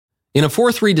In a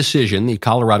 4-3 decision, the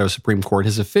Colorado Supreme Court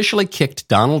has officially kicked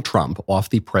Donald Trump off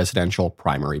the presidential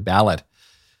primary ballot.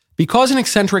 Because an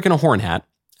eccentric in a horn hat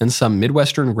and some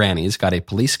Midwestern grannies got a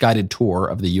police-guided tour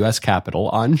of the U.S. Capitol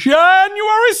on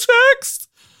January 6th,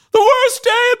 the worst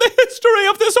day in the history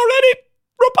of this already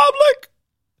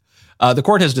republic, the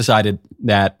court has decided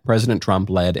that President Trump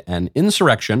led an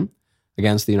insurrection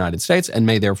against the United States and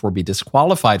may therefore be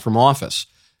disqualified from office.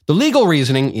 The legal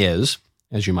reasoning is,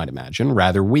 as you might imagine,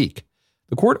 rather weak.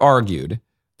 The court argued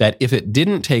that if it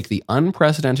didn't take the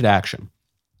unprecedented action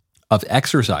of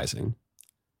exercising,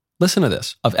 listen to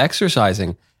this, of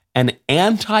exercising an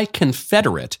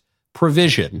anti-Confederate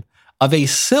provision of a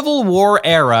Civil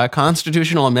War-era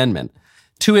constitutional amendment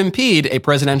to impede a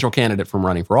presidential candidate from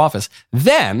running for office,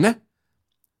 then,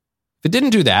 if it didn't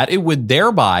do that, it would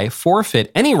thereby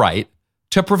forfeit any right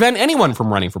to prevent anyone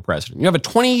from running for president. You have a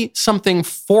 20-something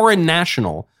foreign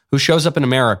national who shows up in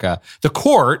America. The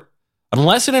court,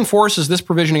 unless it enforces this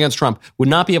provision against Trump, would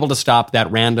not be able to stop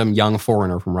that random young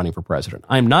foreigner from running for president.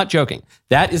 I'm not joking.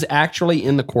 That is actually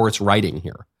in the court's writing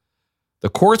here. The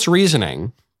court's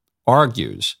reasoning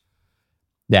argues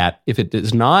that if it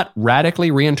does not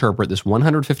radically reinterpret this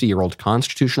 150-year-old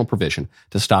constitutional provision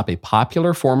to stop a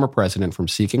popular former president from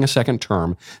seeking a second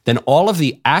term, then all of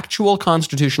the actual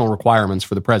constitutional requirements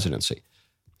for the presidency,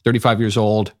 35 years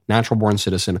old, natural-born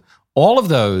citizen, all of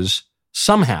those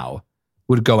somehow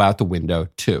would go out the window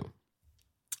too.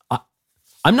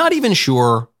 I'm not even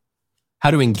sure how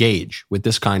to engage with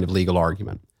this kind of legal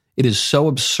argument. It is so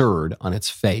absurd on its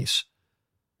face.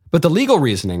 But the legal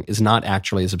reasoning is not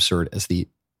actually as absurd as the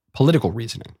political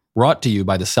reasoning, brought to you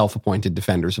by the self-appointed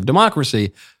defenders of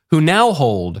democracy, who now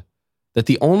hold that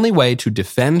the only way to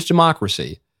defend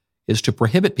democracy is to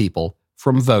prohibit people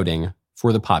from voting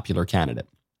for the popular candidate.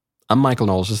 I'm Michael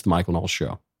Knowles. This is The Michael Knowles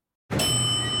Show.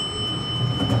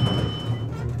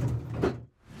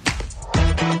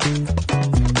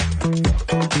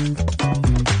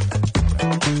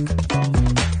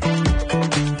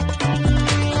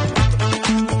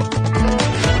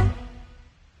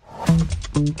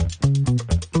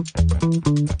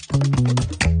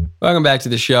 Welcome back to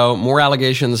the show. More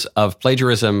allegations of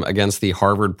plagiarism against the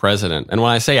Harvard president. And when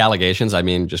I say allegations, I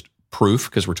mean just proof,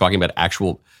 because we're talking about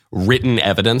actual written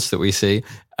evidence that we see.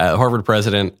 Harvard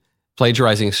president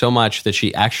plagiarizing so much that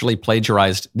she actually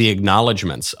plagiarized the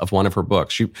acknowledgments of one of her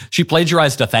books. She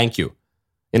plagiarized a thank you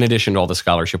in addition to all the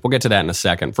scholarship. We'll get to that in a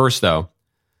second. First, though,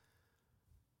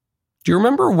 do you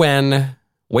remember when,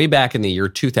 way back in the year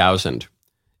 2000,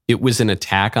 it was an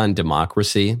attack on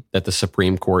democracy that the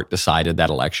Supreme Court decided that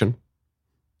election?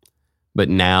 But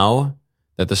now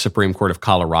that the Supreme Court of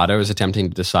Colorado is attempting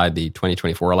to decide the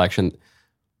 2024 election,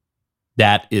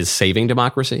 that is saving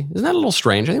democracy? Isn't that a little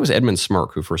strange? I think it was Edmund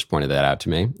Smirk who first pointed that out to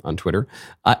me on Twitter.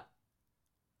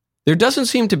 There doesn't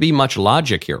seem to be much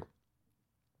logic here.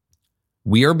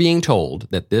 We are being told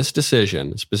that this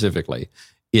decision specifically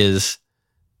is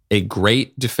a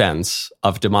great defense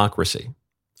of democracy.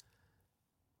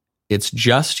 It's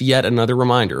just yet another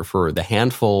reminder for the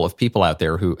handful of people out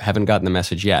there who haven't gotten the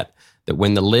message yet that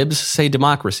when the libs say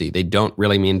democracy, they don't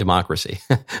really mean democracy.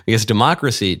 Because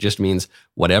democracy just means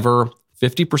whatever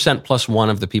 50% plus one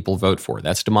of the people vote for.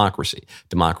 That's democracy.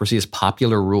 Democracy is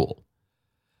popular rule.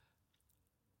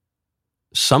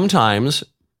 Sometimes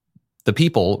the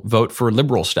people vote for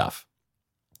liberal stuff.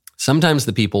 Sometimes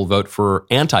the people vote for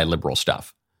anti-liberal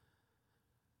stuff.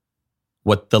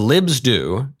 What the libs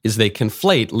do is they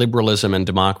conflate liberalism and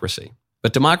democracy.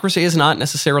 But democracy is not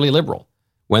necessarily liberal.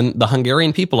 When the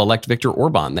Hungarian people elect Viktor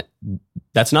Orban,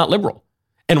 that's not liberal.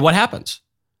 And what happens?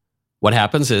 What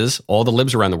happens is all the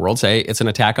libs around the world say it's an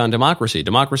attack on democracy.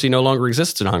 Democracy no longer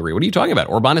exists in Hungary. What are you talking about?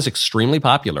 Orban is extremely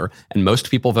popular, and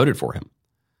most people voted for him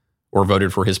or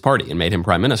voted for his party and made him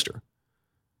prime minister.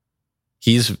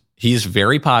 He's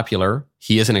very popular.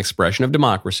 He is an expression of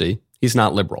democracy. He's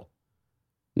not liberal.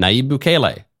 Nayib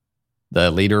Bukele, the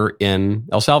leader in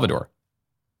El Salvador,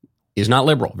 is not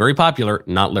liberal. Very popular,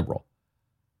 not liberal.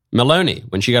 Meloni,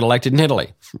 when she got elected in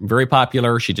Italy, very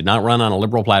popular. She did not run on a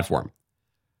liberal platform.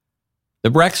 The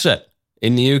Brexit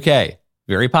in the UK,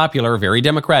 very popular, very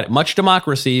democratic. Much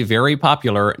democracy, very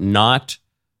popular, not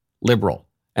liberal.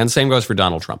 And same goes for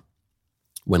Donald Trump.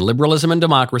 When liberalism and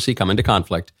democracy come into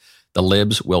conflict, the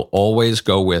libs will always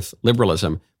go with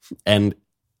liberalism. And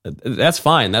that's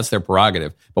fine. That's their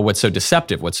prerogative. But what's so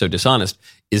deceptive, what's so dishonest,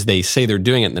 is they say they're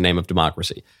doing it in the name of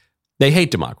democracy. They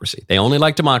hate democracy. They only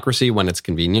like democracy when it's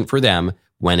convenient for them,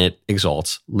 when it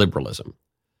exalts liberalism.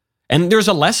 And there's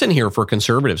a lesson here for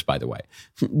conservatives, by the way.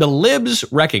 The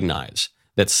libs recognize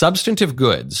that substantive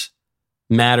goods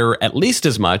matter at least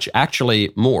as much,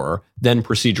 actually more, than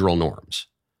procedural norms.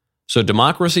 So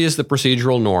democracy is the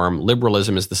procedural norm.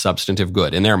 Liberalism is the substantive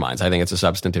good. In their minds, I think it's a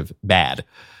substantive bad.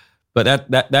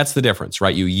 But that's the difference,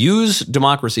 right? You use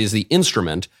democracy as the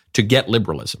instrument to get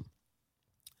liberalism.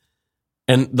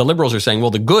 And the liberals are saying,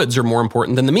 well, the goods are more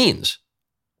important than the means.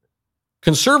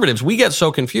 Conservatives, we get so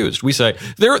confused. We say,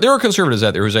 there are conservatives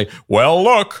out there who say, well,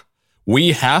 look,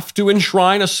 we have to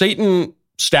enshrine a Satan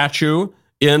statue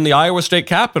in the Iowa State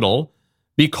Capitol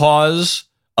because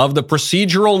of the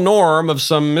procedural norm of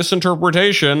some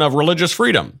misinterpretation of religious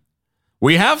freedom.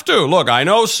 We have to. Look, I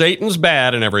know Satan's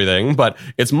bad and everything, but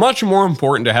it's much more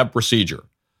important to have procedure.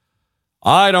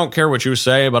 I don't care what you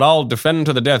say, but I'll defend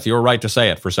to the death your right to say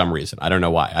it for some reason. I don't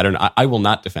know why. I will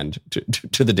not defend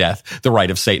to the death the right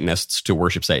of Satanists to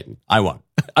worship Satan. I won't.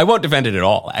 I won't defend it at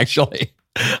all, actually.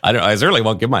 I certainly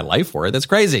won't give my life for it. That's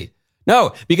crazy.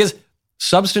 No, because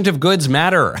substantive goods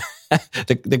matter.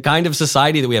 The kind of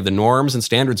society that we have, the norms and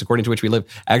standards according to which we live,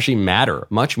 actually matter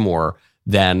much more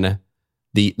than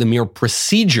the mere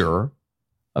procedure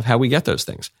of how we get those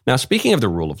things. Now, speaking of the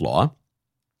rule of law,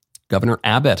 Governor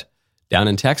Abbott down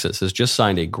in Texas has just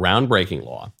signed a groundbreaking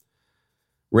law.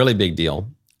 Really big deal.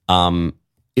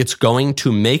 It's going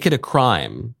to make it a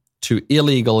crime to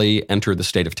illegally enter the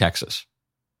state of Texas.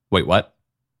 Wait, what?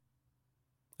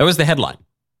 That was the headline.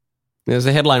 There's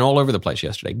a headline all over the place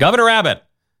yesterday. Governor Abbott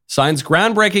signs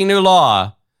groundbreaking new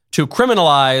law to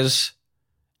criminalize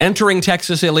entering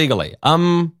Texas illegally.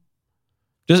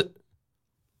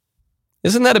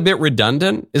 Isn't that a bit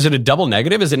redundant? Is it a double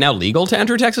negative? Is it now legal to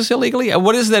enter Texas illegally?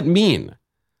 What does that mean?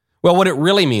 Well, what it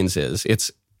really means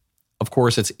is of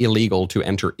course, it's illegal to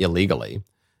enter illegally,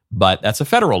 but that's a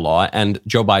federal law, and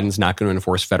Joe Biden's not going to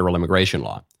enforce federal immigration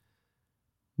law.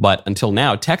 But until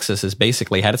now, Texas has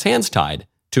basically had its hands tied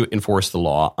to enforce the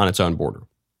law on its own border.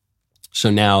 So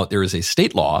now there is a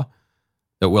state law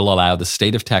that will allow the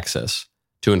state of Texas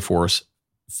to enforce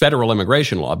federal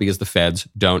immigration law because the feds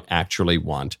don't actually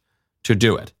want to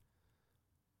do it.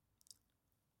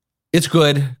 It's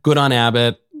good on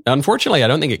Abbott. Unfortunately, I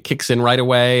don't think it kicks in right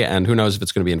away, and who knows if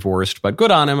it's going to be enforced, but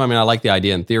good on him. I mean, I like the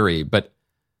idea in theory, but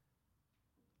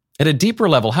at a deeper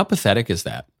level, how pathetic is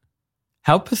that?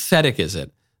 How pathetic is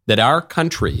it that our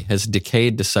country has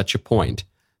decayed to such a point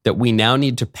that we now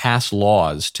need to pass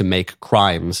laws to make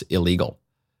crimes illegal?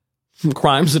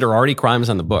 Crimes that are already crimes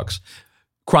on the books.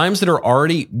 Crimes that are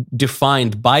already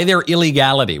defined by their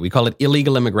illegality. We call it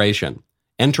illegal immigration,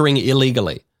 entering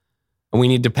illegally. And we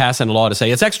need to pass in a law to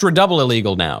say it's extra double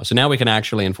illegal now. So now we can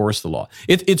actually enforce the law.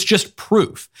 It's just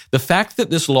proof. The fact that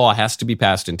this law has to be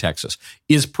passed in Texas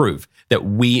is proof that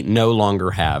we no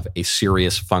longer have a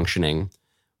serious functioning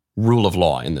rule of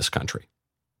law in this country.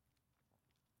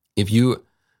 If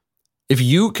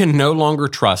you can no longer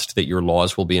trust that your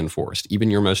laws will be enforced, even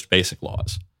your most basic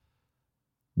laws,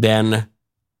 then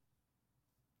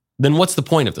what's the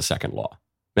point of the second law?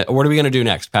 What are we going to do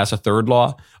next? Pass a third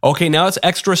law? Okay, now it's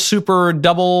extra, super,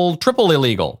 double, triple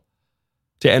illegal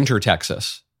to enter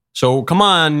Texas. So come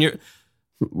on, you're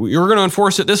going to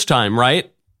enforce it this time,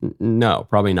 right? No,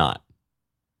 probably not.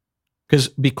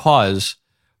 Because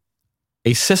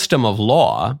a system of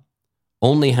law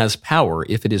only has power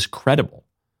if it is credible.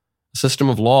 A system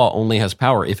of law only has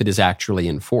power if it is actually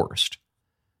enforced.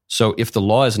 So if the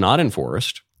law is not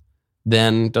enforced,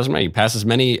 then it doesn't matter. You pass as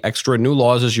many extra new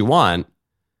laws as you want.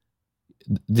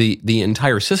 The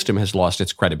entire system has lost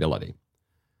its credibility.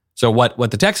 So what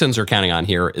the Texans are counting on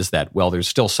here is that, well, there's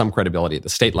still some credibility at the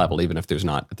state level, even if there's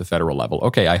not at the federal level.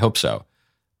 Okay, I hope so.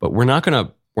 But we're not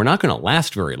going to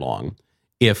last very long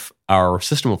if our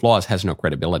system of laws has no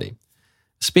credibility.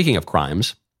 Speaking of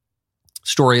crimes,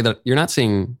 story that you're not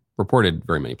seeing reported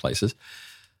very many places.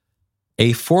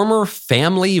 A former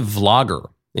family vlogger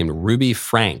named Ruby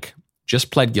Frank just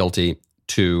pled guilty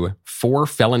to 4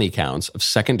 felony counts of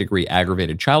second-degree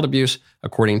aggravated child abuse,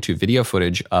 according to video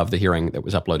footage of the hearing that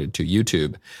was uploaded to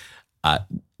YouTube. I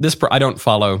don't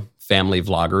follow family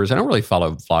vloggers. I don't really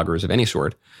follow vloggers of any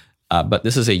sort, but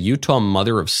this is a Utah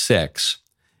mother of 6,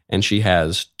 and she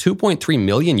has 2.3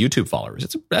 million YouTube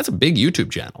followers. That's a big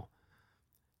YouTube channel,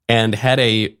 and had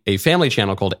a family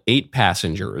channel called 8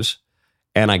 Passengers.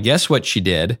 And I guess what she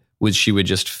did was she would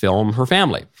just film her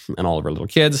family and all of her little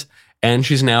kids, and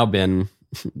she's now been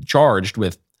charged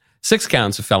with 6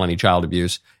 counts of felony child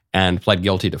abuse and pled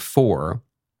guilty to 4.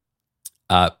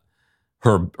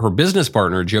 Her business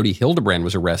partner, Jody Hildebrand,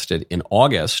 was arrested in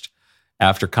August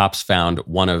after cops found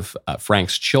one of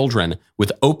Frank's children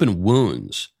with open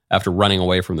wounds after running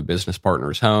away from the business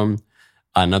partner's home.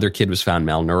 Another kid was found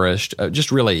malnourished.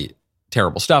 Just really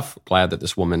terrible stuff. Glad that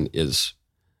this woman is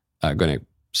going to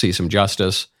see some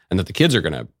justice and that the kids are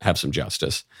going to have some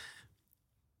justice.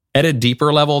 At a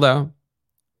deeper level, though,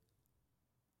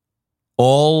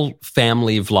 all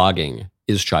family vlogging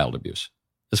is child abuse,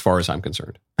 as far as I'm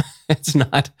concerned. It's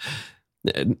not,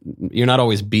 you're not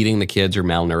always beating the kids or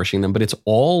malnourishing them, but it's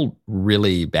all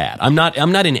really bad. I'm not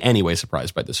in any way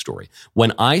surprised by this story.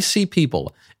 When I see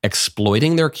people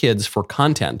exploiting their kids for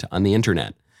content on the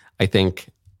internet, I think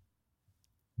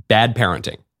bad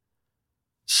parenting.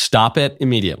 Stop it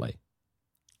immediately.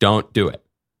 Don't do it.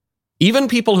 Even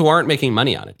people who aren't making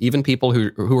money on it, even people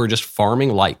who are just farming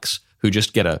likes, who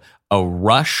just get a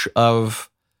rush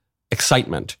of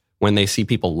excitement when they see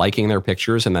people liking their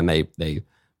pictures and then they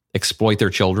exploit their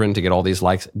children to get all these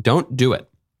likes. Don't do it.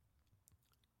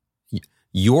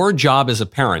 Your job as a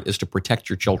parent is to protect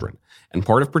your children. And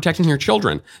part of protecting your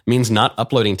children means not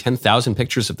uploading 10,000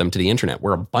 pictures of them to the internet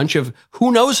where a bunch of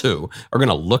who knows who are going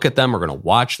to look at them, are going to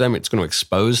watch them. It's going to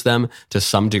expose them to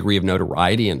some degree of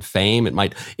notoriety and fame. It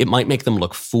might make them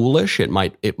look foolish. You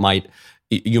might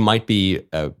be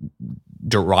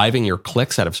deriving your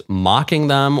clicks out of mocking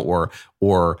them or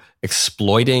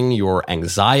exploiting your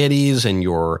anxieties and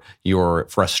your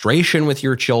frustration with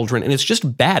your children. And it's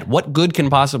just bad. What good can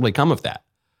possibly come of that?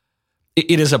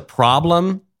 It is a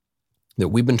problem that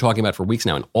we've been talking about for weeks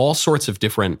now in all sorts of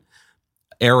different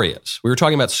areas. We were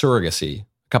talking about surrogacy a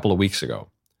couple of weeks ago,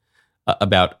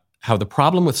 about how the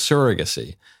problem with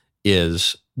surrogacy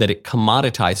is that it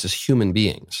commoditizes human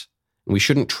beings. We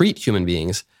shouldn't treat human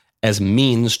beings as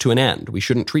means to an end. We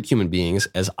shouldn't treat human beings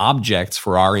as objects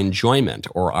for our enjoyment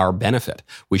or our benefit.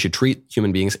 We should treat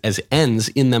human beings as ends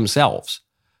in themselves,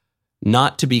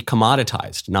 not to be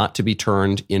commoditized, not to be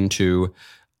turned into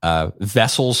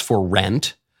vessels for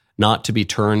rent, not to be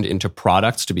turned into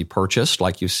products to be purchased,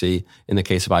 like you see in the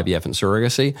case of IVF and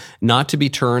surrogacy, not to be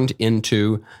turned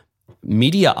into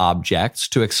media objects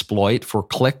to exploit for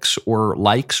clicks or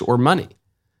likes or money.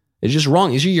 It's just wrong.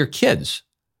 These are your kids.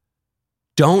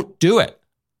 Don't do it.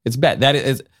 It's bad. That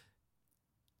is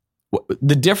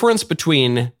the difference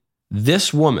between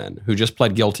this woman who just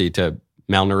pled guilty to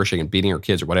malnourishing and beating her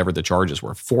kids or whatever the charges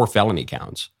were, 4 felony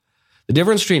counts. The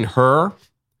difference between her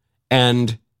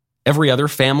and every other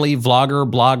family vlogger,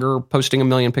 blogger posting a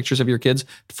million pictures of your kids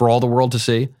for all the world to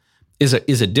see is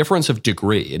a difference of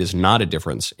degree. It is not a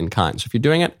difference in kind. So if you're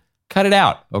doing it, cut it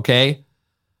out, okay?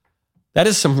 That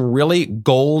is some really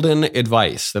golden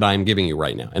advice that I'm giving you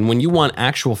right now. And when you want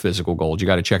actual physical gold, you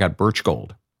got to check out Birch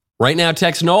Gold. Right now,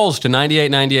 text Knowles to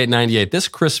 989898. This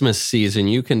Christmas season,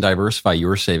 you can diversify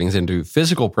your savings into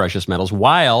physical precious metals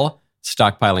while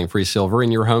stockpiling free silver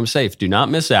in your home safe. Do not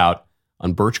miss out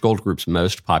on Birch Gold Group's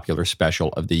most popular special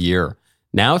of the year.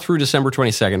 Now through December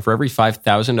 22nd, for every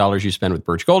 $5,000 you spend with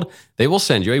Birch Gold, they will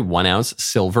send you a 1-ounce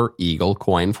silver eagle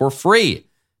coin for free.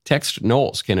 Text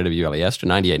Knowles, KNWLES, to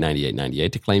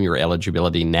 989898 to claim your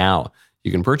eligibility now.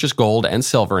 You can purchase gold and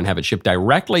silver and have it shipped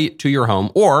directly to your home,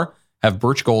 or have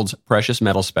Birch Gold's precious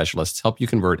metal specialists help you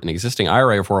convert an existing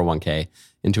IRA or 401k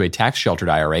into a tax-sheltered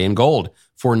IRA in gold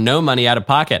for no money out of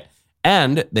pocket.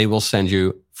 And they will send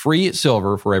you free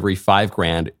silver for every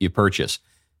 $5,000 you purchase.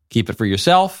 Keep it for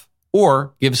yourself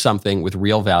or give something with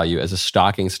real value as a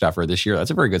stocking stuffer this year. That's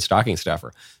a very good stocking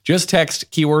stuffer. Just text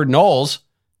keyword Knowles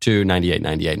to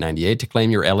 989898 to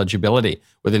claim your eligibility.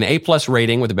 With an A+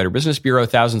 rating with the Better Business Bureau,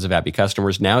 thousands of happy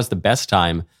customers, now is the best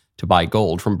time to buy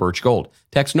gold from Birch Gold.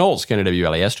 Text Knowles,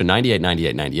 KNWLES, to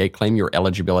 989898. Claim your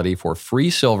eligibility for free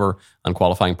silver on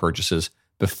qualifying purchases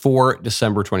before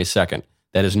December 22nd.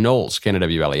 That is Knowles,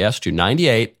 KNWLES, to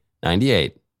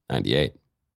 989898.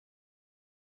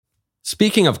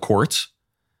 Speaking of courts,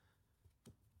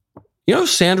 you know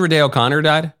Sandra Day O'Connor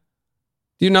died?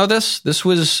 Do you know this? This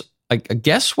was, I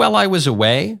guess, while I was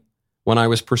away, when I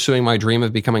was pursuing my dream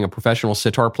of becoming a professional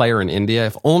sitar player in India.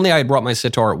 If only I had brought my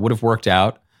sitar, it would have worked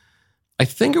out. I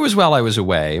think it was while I was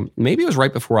away. Maybe it was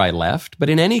right before I left. But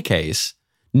in any case,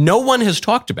 no one has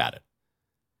talked about it.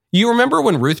 You remember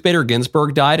when Ruth Bader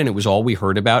Ginsburg died and it was all we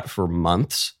heard about for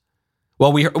months?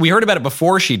 Well, we heard about it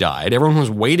before she died. Everyone was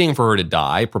waiting for her to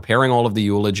die, preparing all of the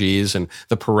eulogies and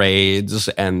the parades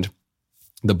and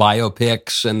the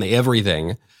biopics and the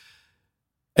everything.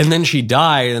 And then she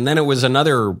died, and then it was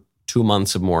another 2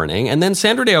 months of mourning. And then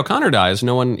Sandra Day O'Connor dies.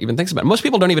 No one even thinks about it. Most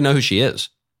people don't even know who she is.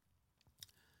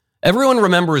 Everyone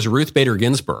remembers Ruth Bader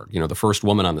Ginsburg, the first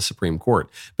woman on the Supreme Court.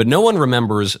 But no one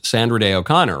remembers Sandra Day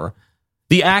O'Connor,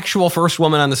 the actual first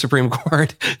woman on the Supreme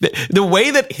Court. The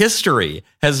way that history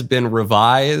has been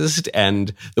revised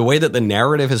and the way that the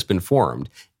narrative has been formed,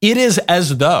 it is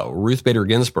as though Ruth Bader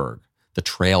Ginsburg, the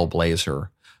trailblazer,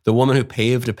 the woman who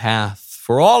paved a path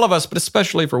for all of us, but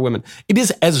especially for women, it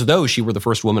is as though she were the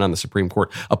first woman on the Supreme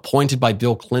Court, appointed by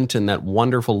Bill Clinton, that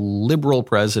wonderful liberal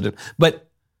president. But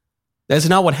that's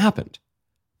not what happened.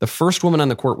 The first woman on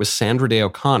the court was Sandra Day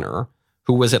O'Connor,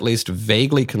 who was at least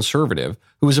vaguely conservative,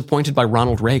 who was appointed by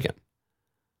Ronald Reagan.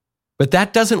 But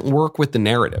that doesn't work with the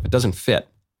narrative. It doesn't fit.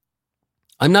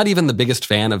 I'm not even the biggest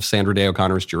fan of Sandra Day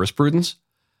O'Connor's jurisprudence,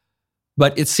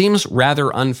 but it seems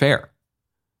rather unfair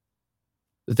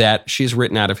that she's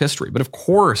written out of history. But of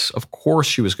course,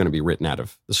 she was going to be written out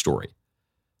of the story.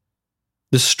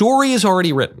 The story is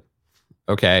already written,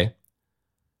 okay?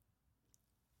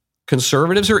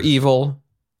 Conservatives are evil,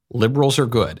 liberals are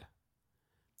good.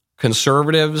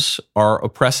 Conservatives are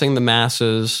oppressing the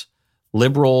masses,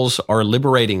 liberals are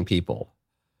liberating people.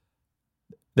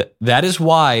 That is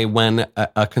why when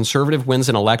a conservative wins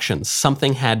an election,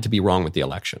 something had to be wrong with the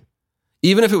election.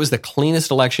 Even if it was the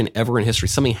cleanest election ever in history,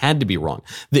 something had to be wrong.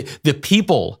 The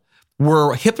people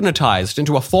were hypnotized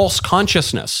into a false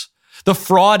consciousness. The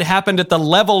fraud happened at the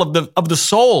level of the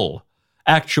soul,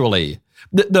 actually.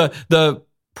 The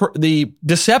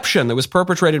deception that was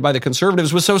perpetrated by the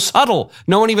conservatives was so subtle,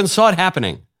 no one even saw it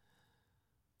happening.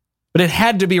 But it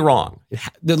had to be wrong.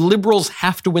 The liberals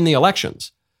have to win the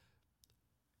elections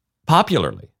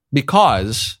popularly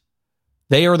because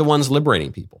they are the ones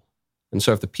liberating people. And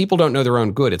so if the people don't know their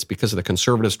own good, it's because of the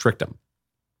conservatives tricked them.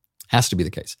 Has to be the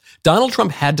case. Donald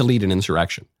Trump had to lead an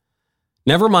insurrection.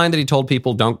 Never mind that he told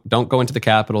people, don't go into the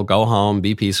Capitol, go home,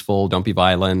 be peaceful, don't be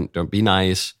violent, don't be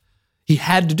nice. He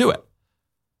had to do it.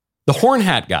 The horn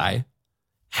hat guy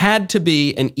had to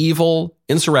be an evil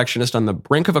insurrectionist on the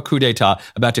brink of a coup d'etat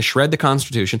about to shred the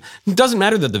Constitution. It doesn't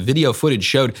matter that the video footage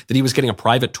showed that he was getting a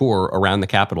private tour around the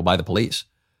Capitol by the police.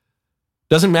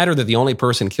 Doesn't matter that the only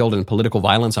person killed in political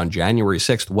violence on January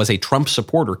 6th was a Trump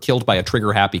supporter killed by a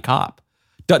trigger-happy cop.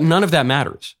 None of that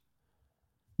matters.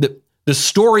 The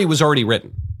story was already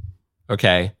written,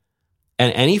 okay?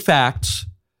 And any facts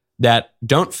that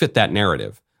don't fit that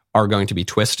narrative are going to be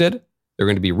twisted, they're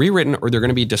going to be rewritten, or they're going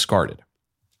to be discarded.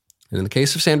 And in the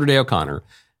case of Sandra Day O'Connor,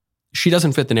 she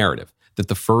doesn't fit the narrative that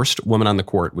the first woman on the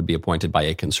court would be appointed by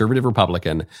a conservative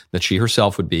Republican, that she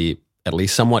herself would be at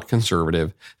least somewhat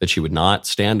conservative, that she would not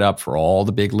stand up for all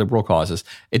the big liberal causes.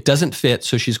 It doesn't fit,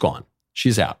 so she's gone.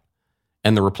 She's out.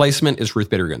 And the replacement is Ruth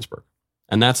Bader Ginsburg.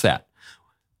 And that's that.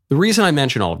 The reason I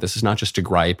mention all of this is not just to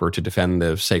gripe or to defend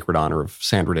the sacred honor of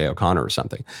Sandra Day O'Connor or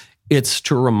something. It's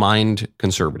to remind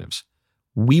conservatives,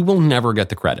 we will never get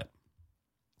the credit.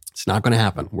 It's not going to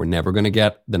happen. We're never going to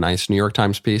get the nice New York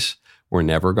Times piece. We're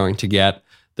never going to get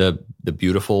the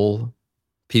beautiful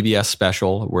PBS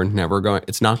special.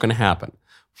 It's not going to happen.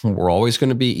 We're always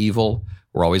going to be evil.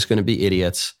 We're always going to be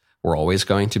idiots. We're always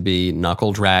going to be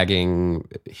knuckle-dragging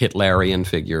Hitlerian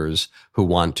figures who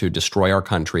want to destroy our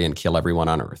country and kill everyone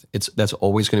on earth. That's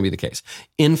always going to be the case.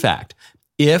 In fact,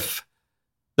 if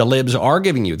the libs are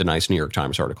giving you the nice New York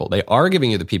Times article, they are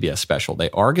giving you the PBS special, they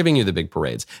are giving you the big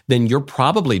parades, then you're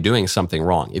probably doing something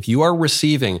wrong. If you are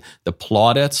receiving the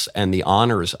plaudits and the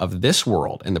honors of this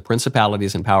world and the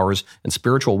principalities and powers and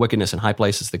spiritual wickedness in high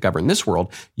places that govern this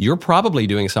world, you're probably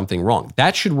doing something wrong.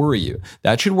 That should worry you.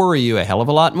 That should worry you a hell of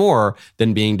a lot more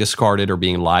than being discarded or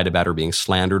being lied about or being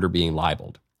slandered or being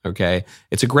libeled. Okay?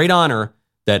 It's a great honor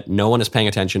that no one is paying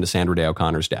attention to Sandra Day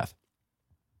O'Connor's death.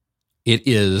 It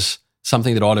is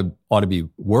something that ought to be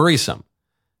worrisome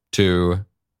to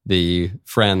the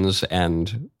friends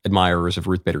and admirers of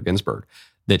Ruth Bader Ginsburg,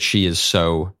 that she is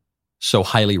so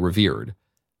highly revered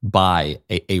by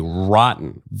a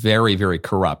rotten, very, very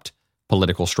corrupt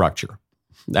political structure.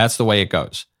 That's the way it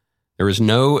goes. There's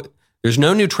no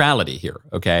neutrality here,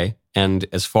 okay? And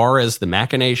as far as the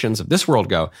machinations of this world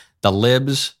go, the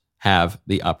libs have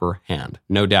the upper hand,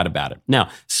 no doubt about it.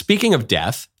 Now, speaking of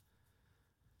death,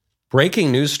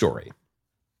 breaking news story.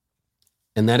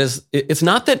 And that is, it's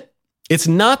not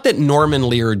that Norman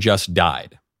Lear just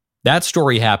died. That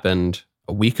story happened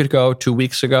a week ago, 2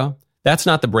 weeks ago. That's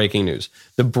not the breaking news.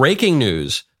 The breaking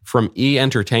news from E!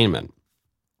 Entertainment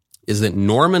is that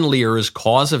Norman Lear's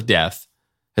cause of death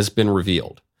has been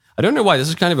revealed. I don't know why. This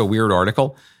is kind of a weird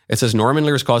article. It says Norman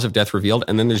Lear's cause of death revealed,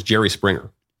 and then there's Jerry Springer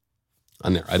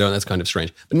on there. That's kind of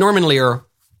strange. But Norman Lear,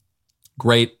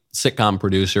 great sitcom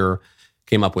producer,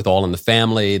 came up with All in the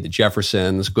Family, The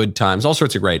Jeffersons, Good Times, all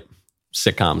sorts of great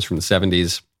sitcoms from the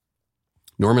 70s.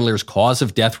 Norman Lear's cause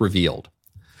of death revealed.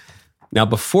 Now,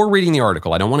 before reading the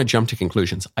article, I don't want to jump to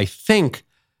conclusions. I think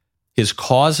his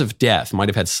cause of death might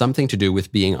have had something to do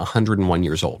with being 101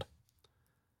 years old.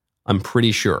 I'm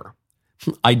pretty sure.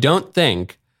 I don't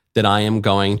think that I am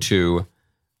going to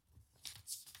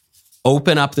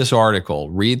open up this article,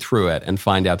 read through it, and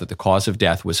find out that the cause of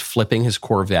death was flipping his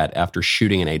Corvette after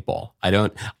shooting an 8-ball.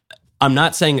 I'm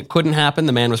not saying it couldn't happen.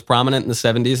 The man was prominent in the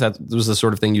 70s. That was the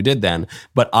sort of thing you did then.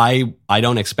 But I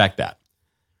don't expect that.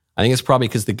 I think it's probably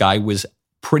because the guy was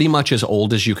pretty much as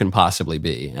old as you can possibly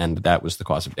be. And that was the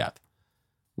cause of death,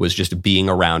 was just being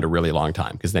around a really long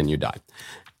time, because then you die.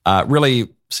 Really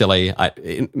silly.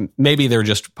 Maybe they're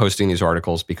just posting these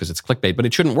articles because it's clickbait, but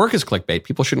it shouldn't work as clickbait.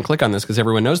 People shouldn't click on this because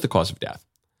everyone knows the cause of death.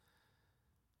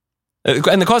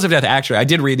 And the cause of death, actually, I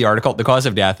did read the article. The cause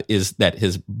of death is that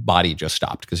his body just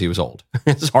stopped because he was old.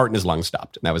 His heart and his lungs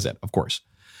stopped, and that was it, of course.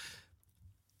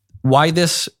 Why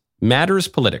this matters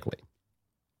politically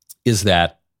is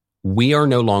that we are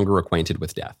no longer acquainted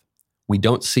with death. We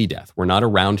don't see death. We're not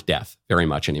around death very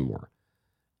much anymore.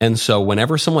 And so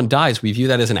whenever someone dies, we view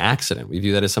that as an accident. We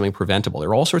view that as something preventable. There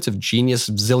are all sorts of genius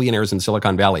zillionaires in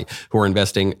Silicon Valley who are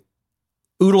investing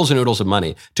oodles and oodles of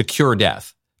money to cure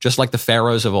death, just like the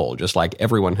pharaohs of old, just like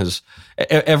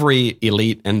every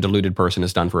elite and deluded person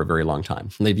has done for a very long time.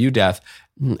 And they view death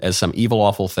as some evil,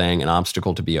 awful thing, an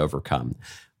obstacle to be overcome.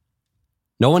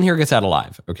 No one here gets out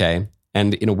alive, okay?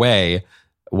 And in a way,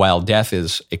 while death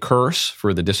is a curse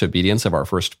for the disobedience of our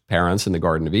first parents in the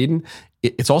Garden of Eden,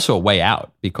 it's also a way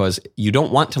out, because you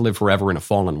don't want to live forever in a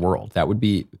fallen world. That would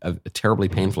be a terribly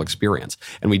painful experience.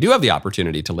 And we do have the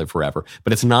opportunity to live forever,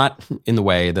 but it's not in the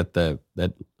way that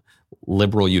that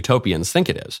liberal utopians think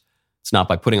it is. It's not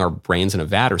by putting our brains in a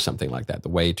vat or something like that. The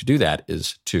way to do that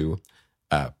is to,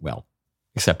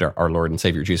 accept our Lord and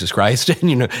Savior Jesus Christ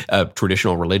and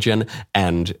traditional religion,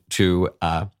 and to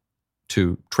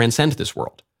transcend this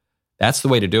world. That's the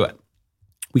way to do it.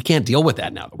 We can't deal with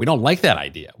that now. We don't like that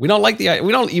idea. We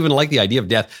don't even like the idea of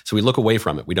death, so we look away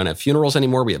from it. We don't have funerals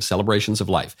anymore. We have celebrations of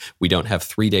life. We don't have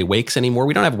 3-day wakes anymore.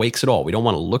 We don't have wakes at all. We don't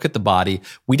want to look at the body.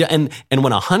 And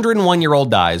when a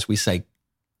 101-year-old dies, we say,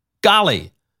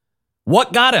 golly,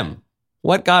 what got him?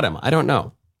 What got him? I don't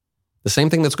know. The same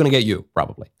thing that's going to get you,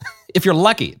 probably. If you're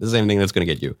lucky, the same thing that's going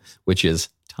to get you, which is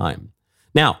time.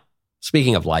 Now,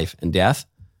 speaking of life and death,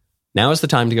 now is the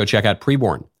time to go check out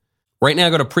Preborn. Right now,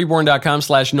 go to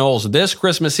preborn.com/Knowles. This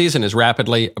Christmas season is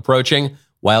rapidly approaching.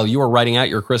 While you are writing out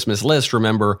your Christmas list,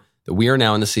 remember that we are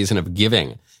now in the season of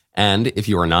giving. And if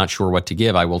you are not sure what to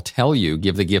give, I will tell you,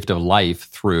 give the gift of life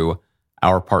through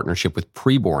our partnership with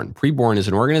Preborn. Preborn is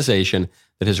an organization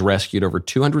that has rescued over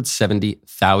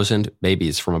 270,000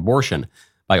 babies from abortion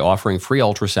by offering free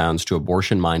ultrasounds to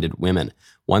abortion-minded women.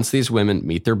 Once these women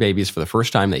meet their babies for the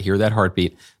first time, they hear that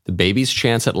heartbeat, the baby's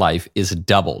chance at life is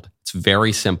doubled. It's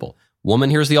very simple.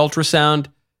 Woman hears the ultrasound,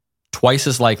 twice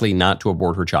as likely not to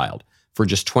abort her child. For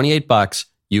just $28,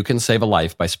 you can save a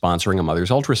life by sponsoring a mother's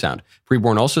ultrasound.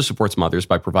 Preborn also supports mothers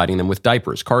by providing them with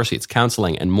diapers, car seats,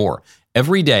 counseling, and more.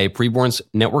 Every day, Preborn's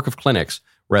network of clinics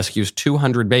rescues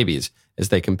 200 babies as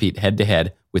they compete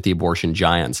head-to-head with the abortion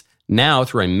giants. Now,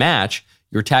 through a match,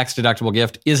 your tax-deductible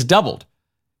gift is doubled.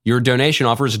 Your donation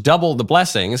offers double the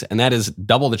blessings, and that is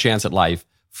double the chance at life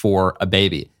for a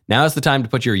baby. Now is the time to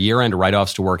put your year-end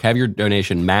write-offs to work. Have your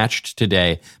donation matched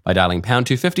today by dialing pound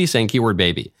 250, saying keyword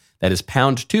baby. That is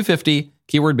pound 250,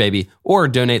 keyword baby, or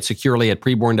donate securely at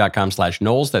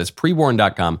preborn.com/Knowles. That is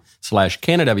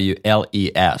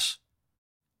preborn.com/KNWLES.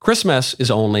 Christmas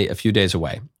is only a few days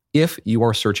away. If you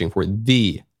are searching for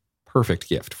the perfect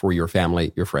gift for your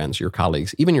family, your friends, your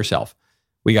colleagues, even yourself,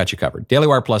 we got you covered. Daily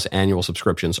Wire Plus annual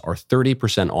subscriptions are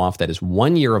 30% off. That is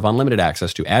 1 year of unlimited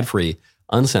access to ad-free,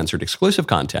 uncensored, exclusive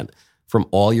content from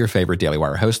all your favorite Daily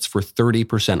Wire hosts for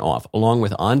 30% off, along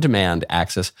with on-demand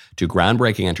access to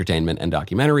groundbreaking entertainment and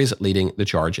documentaries leading the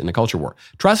charge in the culture war.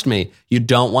 Trust me, you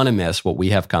don't want to miss what we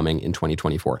have coming in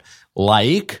 2024.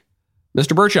 Like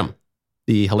Mr. Burcham,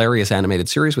 the hilarious animated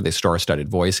series with a star-studded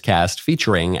voice cast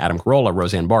featuring Adam Carolla,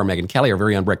 Roseanne Barr, Megyn Kelly, our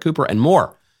very own Brett Cooper, and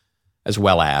more, as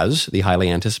well as the highly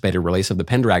anticipated release of the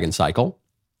Pendragon Cycle,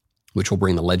 which will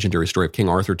bring the legendary story of King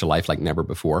Arthur to life like never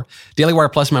before. Daily Wire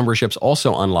Plus memberships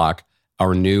also unlock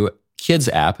our new kids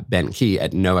app, Bent Key,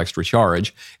 at no extra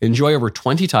charge. Enjoy over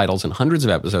 20 titles and hundreds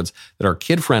of episodes that are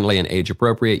kid-friendly and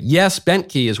age-appropriate. Yes, Bent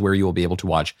Key is where you will be able to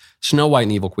watch Snow White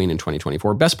and Evil Queen in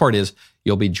 2024. Best part is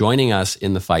you'll be joining us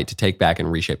in the fight to take back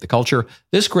and reshape the culture.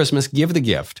 This Christmas, give the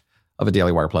gift of a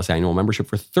Daily Wire Plus annual membership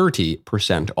for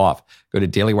 30% off. Go to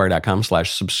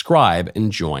dailywire.com/subscribe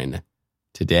and join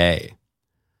today.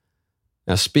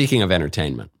 Now, speaking of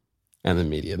entertainment and the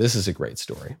media, this is a great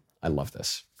story. I love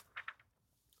this.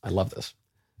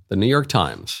 The New York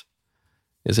Times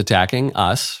is attacking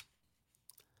us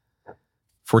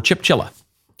for Chipchilla.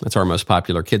 That's our most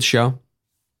popular kids show.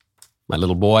 My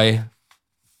little boy,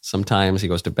 sometimes he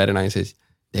goes to bed at night and says,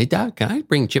 "Hey, Dad, can I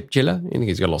bring Chipchilla?" And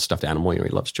he's got a little stuffed animal. He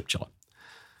loves Chipchilla.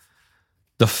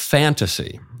 The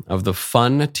fantasy of the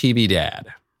fun TV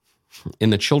dad in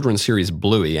the children's series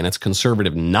Bluey and its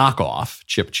conservative knockoff,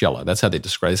 Chipchilla. That's how they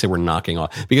describe it. They say we're knocking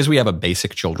off. Because we have a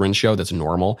basic children's show that's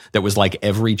normal, that was like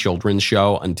every children's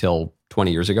show until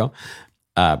 20 years ago.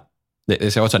 They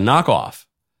say, it's a knockoff.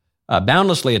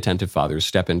 Boundlessly attentive fathers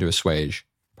step in to assuage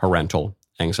parental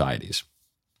anxieties.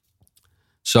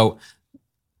 So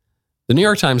the New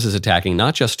York Times is attacking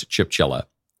not just Chipchilla,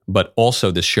 but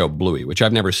also this show Bluey, which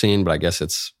I've never seen, but I guess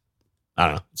it's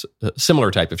a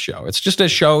similar type of show. It's just a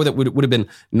show that would have been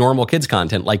normal kids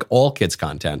content, like all kids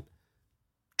content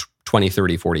 20,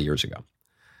 30, 40 years ago.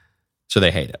 So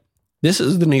they hate it. This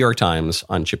is the New York Times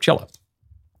on Chipchilla.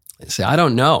 They say, I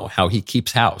don't know how he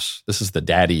keeps house. This is the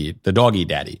doggy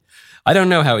daddy. I don't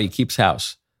know how he keeps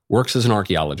house, works as an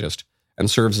archaeologist, and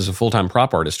serves as a full-time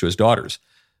prop artist to his daughters.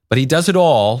 But he does it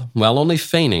all while only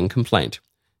feigning complaint.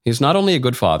 He's not only a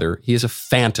good father, he is a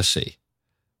fantasy,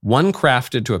 one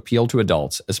crafted to appeal to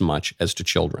adults as much as to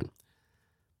children.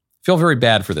 I feel very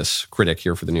bad for this critic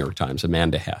here for the New York Times,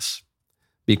 Amanda Hess,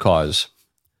 because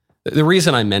the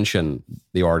reason I mention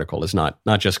the article is not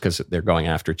just because they're going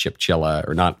after Chipchilla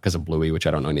or not because of Bluey, which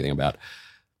I don't know anything about.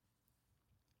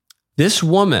 This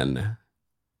woman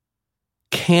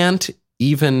can't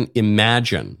even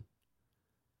imagine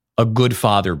a good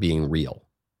father being real.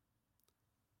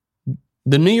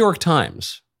 The New York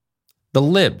Times, the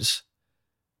Libs,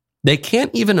 they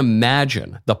can't even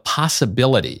imagine the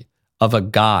possibility of a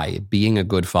guy being a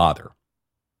good father.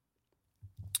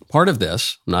 Part of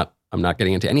this, I'm not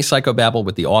getting into any psychobabble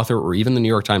with the author or even the New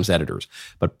York Times editors,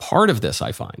 but part of this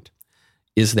I find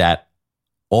is that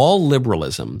all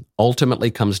liberalism ultimately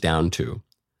comes down to,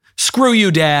 screw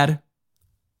you, Dad,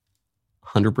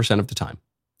 100% of the time.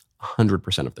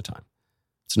 100% of the time.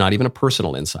 It's not even a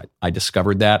personal insight. I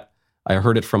discovered that. I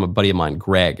heard it from a buddy of mine,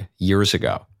 Greg, years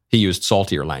ago. He used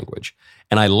saltier language.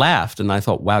 And I laughed and I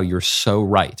thought, wow, you're so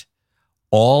right.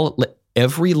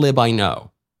 Every lib I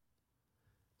know,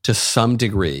 to some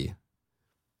degree,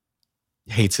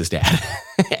 hates his dad.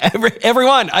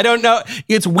 Everyone, I don't know.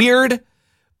 It's weird,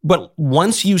 but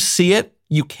once you see it,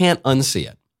 you can't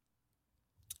unsee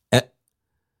it.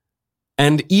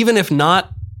 And even if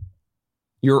not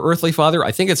your earthly father,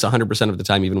 I think it's 100% of the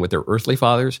time, even with their earthly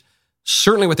fathers,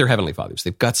 certainly with their heavenly fathers,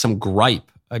 they've got some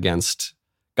gripe against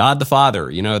God the Father,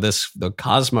 the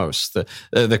cosmos, the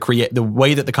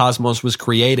way that the cosmos was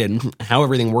created, and how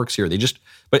everything works here.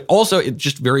 But also it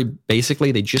just very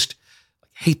basically, they just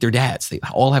hate their dads. They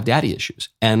all have daddy issues.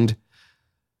 And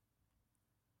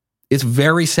it's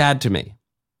very sad to me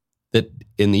that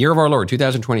in the year of our Lord,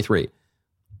 2023,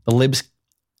 the libs,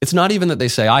 it's not even that they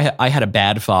say, I had a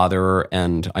bad father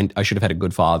and I should have had a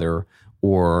good father,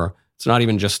 or it's not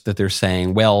even just that they're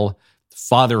saying, well,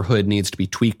 fatherhood needs to be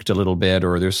tweaked a little bit,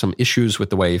 or there's some issues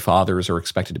with the way fathers are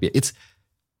expected to be.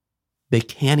 They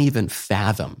can't even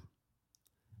fathom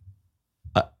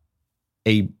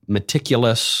a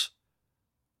meticulous,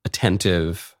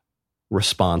 attentive,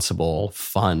 responsible,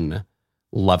 fun,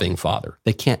 loving father.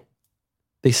 They can't.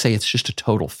 They say it's just a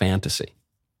total fantasy.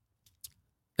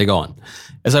 They go on.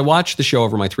 As I watch the show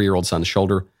over my 3-year-old son's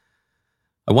shoulder,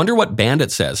 I wonder what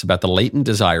Bandit says about the latent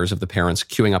desires of the parents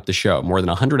queuing up the show. More than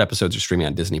 100 episodes are streaming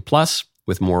on Disney Plus,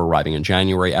 with more arriving in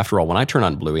January. After all, when I turn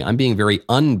on Bluey, I'm being very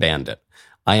un-Bandit.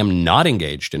 I am not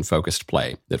engaged in focused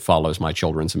play that follows my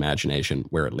children's imagination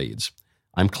where it leads.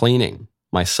 I'm cleaning.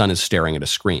 My son is staring at a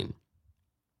screen.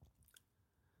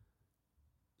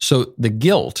 So the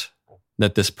guilt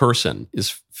that this person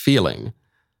is feeling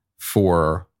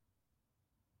for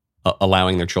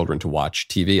allowing their children to watch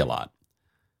TV a lot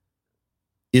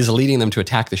is leading them to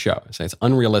attack the show. Say it's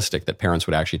unrealistic that parents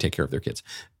would actually take care of their kids.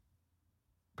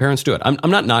 Parents do it.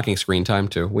 I'm not knocking screen time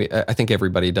too. I think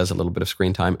everybody does a little bit of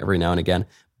screen time every now and again.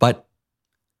 But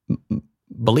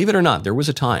believe it or not, there was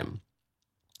a time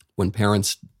when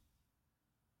parents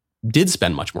did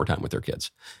spend much more time with their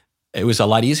kids. It was a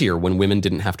lot easier when women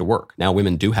didn't have to work. Now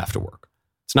women do have to work.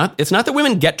 It's not that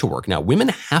women get to work. Now women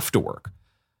have to work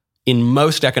in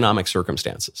most economic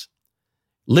circumstances.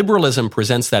 Liberalism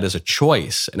presents that as a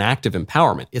choice, an act of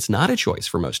empowerment. It's not a choice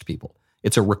for most people.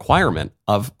 It's a requirement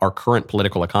of our current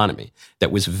political economy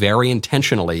that was very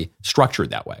intentionally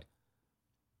structured that way.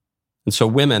 And so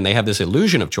women, they have this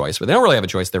illusion of choice, but they don't really have a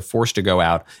choice. They're forced to go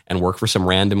out and work for some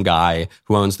random guy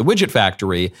who owns the widget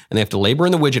factory, and they have to labor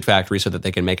in the widget factory so that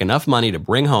they can make enough money to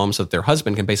bring home so that their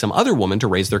husband can pay some other woman to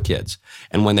raise their kids.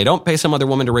 And when they don't pay some other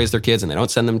woman to raise their kids and they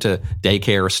don't send them to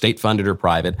daycare, state-funded or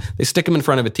private, they stick them in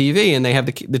front of a TV and they have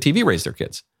the TV raise their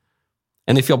kids.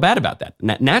 And they feel bad about that,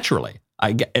 naturally.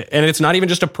 And it's not even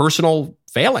just a personal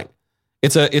failing.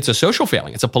 It's a social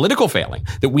failing. It's a political failing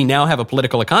that we now have a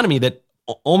political economy that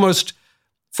almost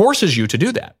forces you to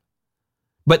do that.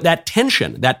 But that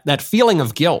tension, that feeling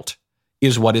of guilt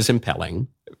is what is impelling,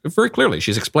 very clearly,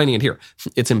 she's explaining it here.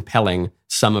 It's impelling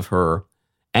some of her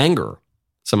anger,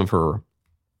 some of her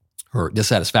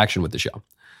dissatisfaction with the show.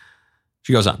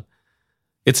 She goes on.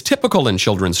 It's typical in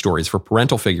children's stories for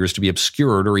parental figures to be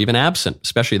obscured or even absent,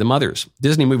 especially the mothers.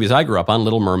 Disney movies I grew up on,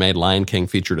 Little Mermaid, Lion King,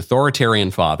 featured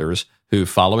authoritarian fathers who,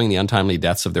 following the untimely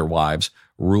deaths of their wives,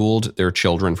 ruled their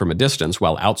children from a distance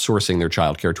while outsourcing their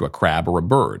childcare to a crab or a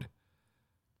bird.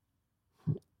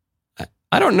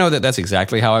 I don't know that that's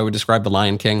exactly how I would describe The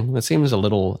Lion King. It seems a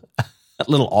little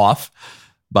off.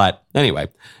 But anyway,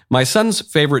 my son's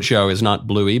favorite show is not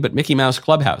Bluey, but Mickey Mouse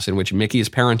Clubhouse, in which Mickey's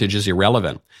parentage is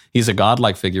irrelevant. He's a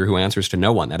godlike figure who answers to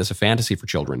no one. That is a fantasy for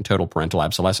children, total parental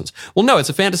obsolescence. Well, no, it's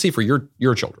a fantasy for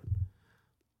your children.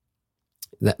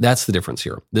 That's the difference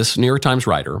here. This New York Times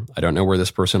writer, I don't know where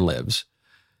this person lives.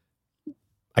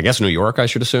 I guess New York, I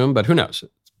should assume, but who knows?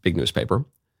 It's a big newspaper.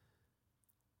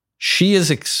 She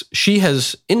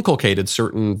has inculcated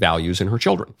certain values in her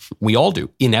children. We all do,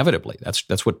 inevitably.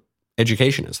 That's what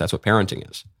education is. That's what parenting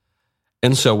is.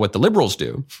 And so what the liberals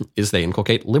do is they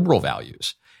inculcate liberal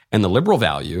values. And the liberal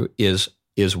value is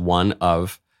one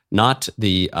of not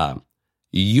the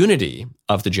unity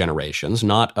of the generations,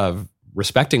 not of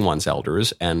respecting one's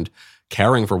elders and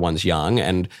caring for one's young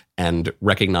and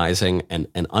recognizing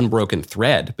an unbroken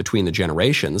thread between the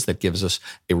generations that gives us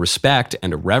a respect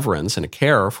and a reverence and a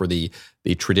care for the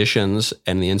traditions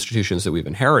and the institutions that we've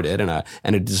inherited and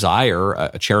a desire,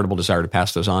 a charitable desire to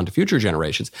pass those on to future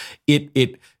generations.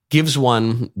 It gives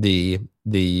one the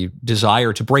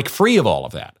desire to break free of all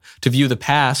of that, to view the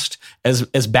past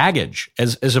as baggage,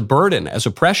 as a burden, as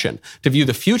oppression, to view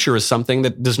the future as something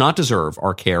that does not deserve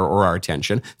our care or our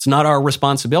attention. It's not our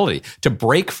responsibility to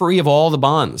break free of all the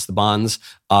bonds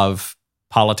of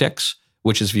politics,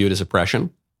 which is viewed as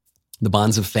oppression, the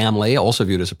bonds of family, also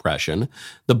viewed as oppression,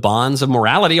 the bonds of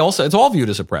morality, also, it's all viewed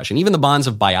as oppression, even the bonds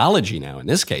of biology now, in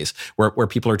this case, where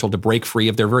people are told to break free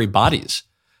of their very bodies,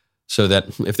 so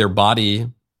that if their body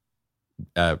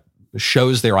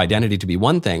shows their identity to be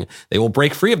one thing, they will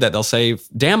break free of that. They'll say,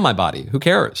 damn my body, who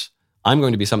cares? I'm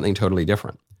going to be something totally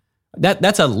different.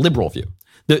 That's a liberal view.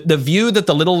 The view that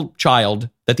the little child,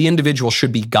 that the individual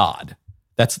should be God,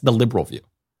 that's the liberal view.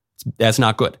 That's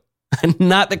not good.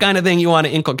 Not the kind of thing you want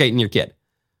to inculcate in your kid.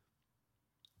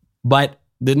 But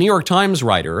the New York Times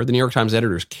writer, the New York Times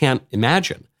editors can't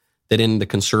imagine that in the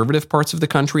conservative parts of the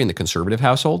country, in the conservative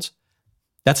households,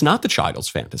 that's not the child's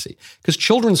fantasy. Because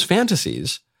children's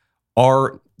fantasies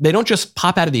they don't just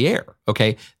pop out of the air,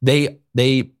 okay?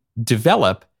 They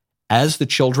develop as the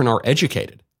children are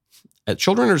educated.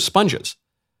 Children are sponges,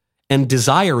 and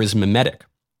desire is mimetic.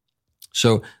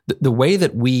 So the way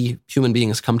that we human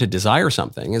beings come to desire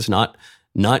something is not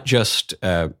just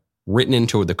written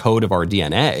into the code of our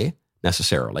DNA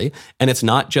necessarily, and it's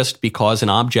not just because an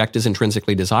object is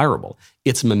intrinsically desirable.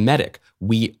 It's mimetic.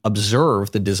 We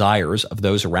observe the desires of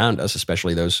those around us,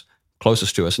 especially those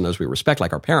closest to us and those we respect,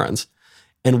 like our parents,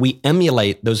 and we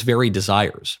emulate those very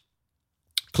desires.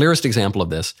 Clearest example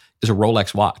of this is a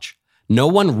Rolex watch. No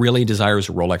one really desires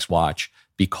a Rolex watch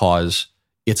because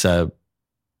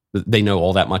they know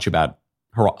all that much about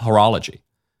horology.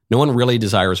 No one really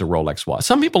desires a Rolex watch.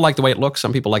 Some people like the way it looks.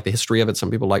 Some people like the history of it. Some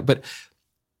people but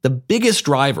the biggest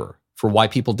driver for why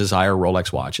people desire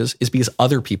Rolex watches is because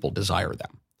other people desire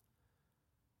them.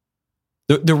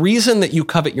 The reason that you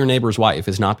covet your neighbor's wife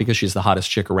is not because she's the hottest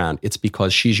chick around. It's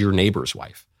because she's your neighbor's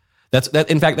wife.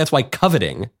 In fact, that's why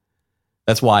coveting,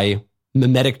 that's why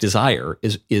mimetic desire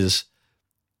is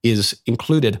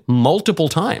included multiple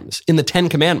times in the 10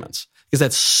 Commandments, because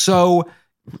that's so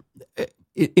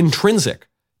intrinsic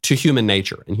to human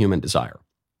nature and human desire.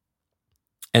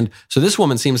 And so this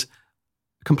woman seems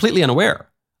completely unaware,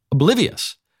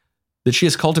 oblivious, that she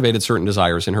has cultivated certain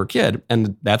desires in her kid,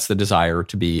 and that's the desire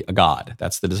to be a god.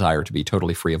 That's the desire to be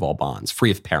totally free of all bonds,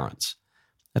 free of parents.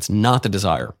 That's not the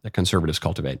desire that conservatives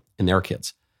cultivate in their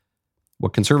kids.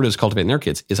 What conservatives cultivate in their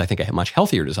kids is, I think, a much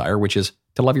healthier desire, which is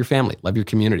to love your family, love your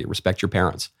community, respect your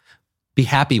parents. Be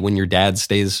happy when your dad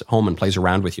stays home and plays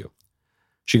around with you.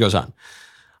 She goes on.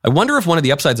 I wonder if one of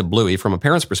the upsides of Bluey from a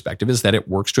parent's perspective is that it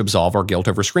works to absolve our guilt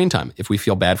over screen time if we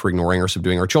feel bad for ignoring or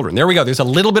subduing our children. There we go. There's a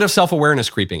little bit of self-awareness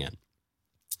creeping in.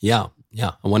 Yeah.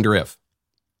 I wonder if.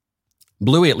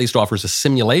 Bluey at least offers a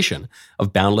simulation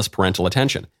of boundless parental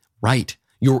attention. Right.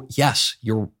 You're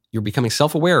becoming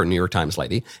self-aware, New York Times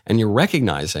lady, and you're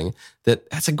recognizing that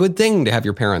that's a good thing to have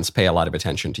your parents pay a lot of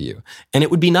attention to you. And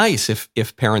it would be nice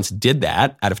if parents did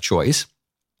that out of choice,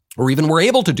 or even were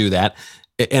able to do that,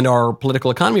 and our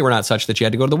political economy were not such that you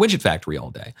had to go to the widget factory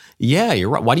all day. Yeah, you're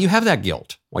right. Why do you have that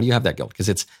guilt?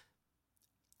 Because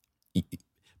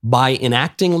By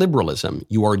enacting liberalism,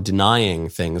 you are denying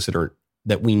things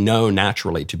that we know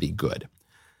naturally to be good.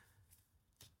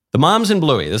 The moms in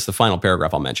Bluey, this is the final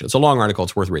paragraph I'll mention. It's a long article,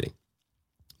 it's worth reading.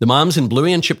 The moms in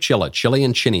Bluey and Chipchilla, Chili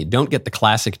and Chinny, don't get the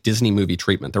classic Disney movie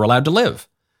treatment. They're allowed to live.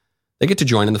 They get to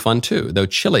join in the fun too, though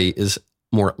Chili is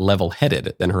more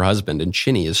level-headed than her husband and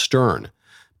Chinny is stern.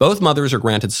 Both mothers are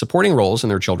granted supporting roles in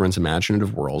their children's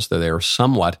imaginative worlds, though they are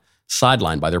somewhat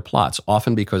sidelined by their plots,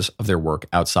 often because of their work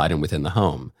outside and within the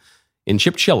home. In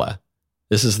Chipchilla,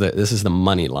 this is the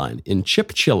money line. In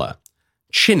Chipchilla,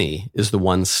 Chinny is the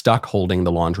one stuck holding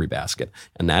the laundry basket.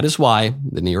 And that is why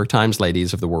the New York Times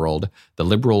ladies of the world, the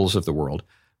liberals of the world,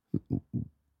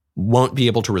 won't be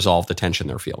able to resolve the tension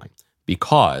they're feeling.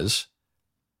 Because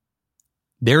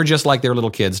they're just like their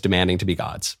little kids demanding to be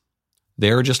gods.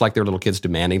 They're just like their little kids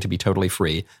demanding to be totally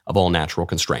free of all natural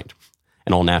constraint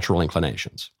and all natural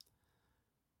inclinations.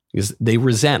 Because they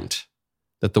resent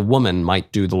that the woman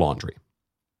might do the laundry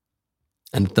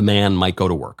and that the man might go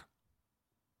to work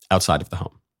outside of the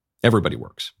home. Everybody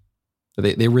works.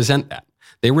 They resent that.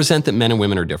 They resent that men and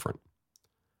women are different.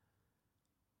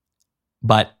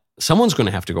 But someone's going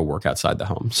to have to go work outside the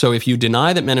home. So if you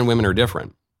deny that men and women are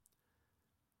different,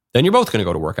 then you're both going to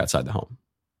go to work outside the home.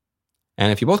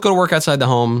 And if you both go to work outside the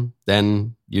home,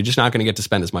 then you're just not going to get to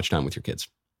spend as much time with your kids.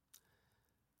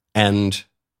 And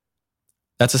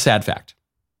that's a sad fact.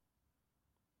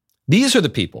 These are the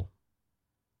people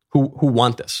who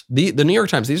want this. The New York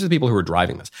Times, these are the people who are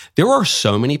driving this. There are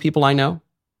so many people I know.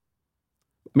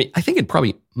 I mean, I think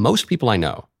most people I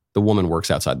know, the woman works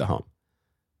outside the home.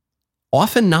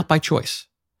 Often not by choice.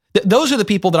 Those are the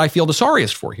people that I feel the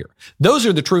sorriest for here. Those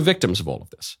are the true victims of all of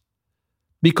this.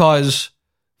 Because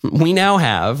we now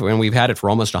have, and we've had it for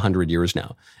almost 100 years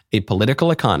now, a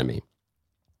political economy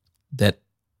that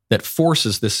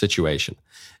forces this situation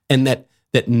and that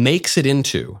makes it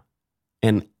into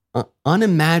an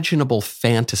unimaginable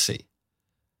fantasy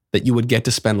that you would get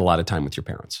to spend a lot of time with your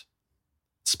parents,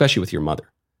 especially with your mother.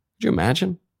 Could you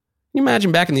imagine? Can you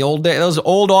imagine back in the old days, those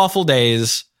old awful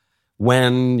days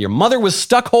when your mother was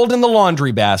stuck holding the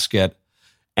laundry basket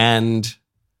and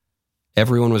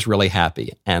everyone was really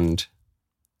happy? And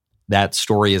that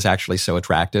story is actually so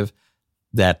attractive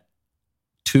that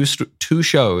two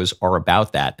shows are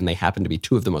about that, and they happen to be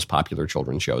two of the most popular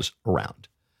children's shows around.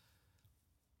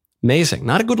 Amazing.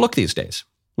 Not a good look these days.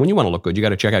 When you want to look good, you got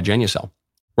to check out Genucel.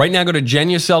 Right now, go to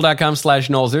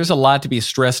Genucel.com/Knowles. There's a lot to be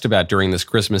stressed about during this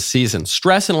Christmas season.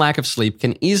 Stress and lack of sleep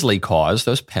can easily cause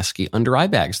those pesky under-eye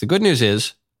bags. The good news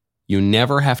is you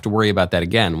never have to worry about that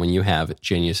again when you have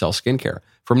Genucel skincare.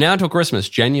 From now until Christmas,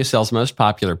 Genucel's most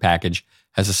popular package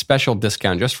has a special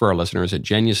discount just for our listeners at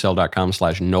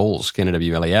Genucel.com/Knowles,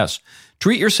 Knowles.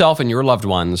 Treat yourself and your loved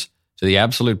ones to the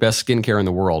absolute best skincare in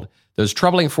the world. Those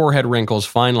troubling forehead wrinkles,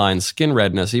 fine lines, skin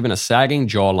redness, even a sagging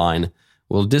jawline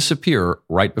will disappear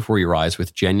right before your eyes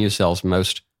with Genucel's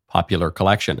most popular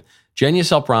collection.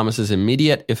 Genucel promises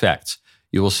immediate effects.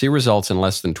 You will see results in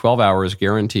less than 12 hours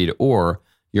guaranteed or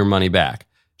your money back.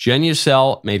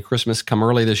 Genucel made Christmas come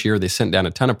early this year. They sent down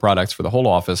a ton of products for the whole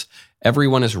office.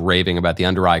 Everyone is raving about the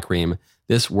under-eye cream.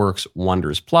 This works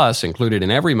wonders. Plus, included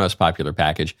in every most popular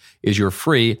package is your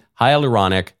free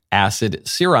hyaluronic acid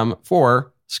serum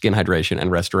for skin hydration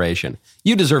and restoration.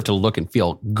 You deserve to look and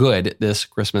feel good this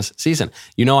Christmas season.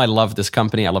 You know I love this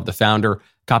company. I love the founder,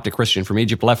 Coptic Christian from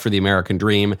Egypt, left for the American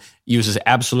dream, uses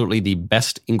absolutely the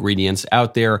best ingredients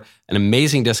out there, an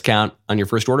amazing discount on your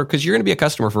first order because you're going to be a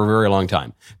customer for a very long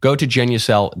time. Go to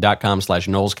Genucel.com/Knowles,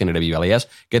 Knowles.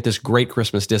 Get this great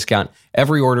Christmas discount.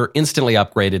 Every order instantly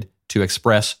upgraded to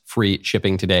express free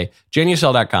shipping today.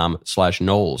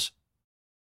 Genucel.com/Knowles.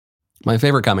 My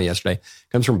favorite comment yesterday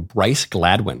comes from Bryce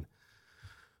Gladwin,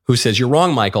 who says, "You're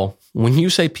wrong, Michael. When you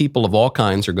say people of all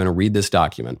kinds are going to read this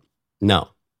document,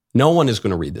 no one is going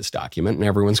to read this document, and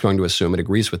everyone's going to assume it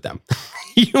agrees with them."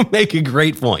 You make a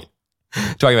great point.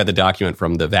 Talking about the document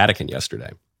from the Vatican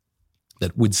yesterday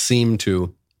that would seem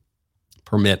to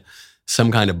permit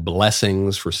some kind of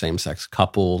blessings for same-sex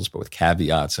couples, but with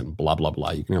caveats and blah, blah,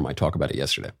 blah. You can hear my talk about it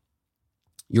yesterday.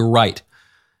 You're right.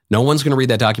 No one's going to read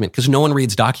that document because no one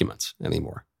reads documents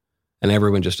anymore. And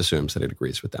everyone just assumes that it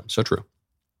agrees with them. So true.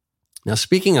 Now,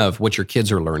 speaking of what your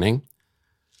kids are learning,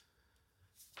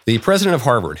 the president of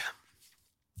Harvard,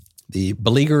 the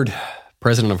beleaguered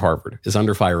president of Harvard, is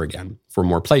under fire again for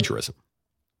more plagiarism.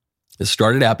 This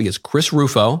started out because Chris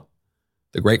Rufo,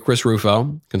 the great Chris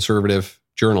Rufo, conservative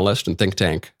journalist and think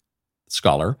tank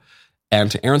scholar,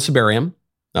 and Aaron Sibarium,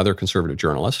 another conservative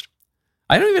journalist.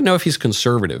 I don't even know if he's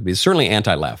conservative, but he's certainly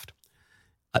anti-left.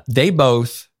 They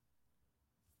both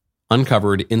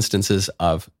uncovered instances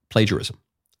of plagiarism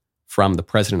from the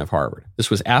president of Harvard. This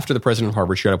was after the president of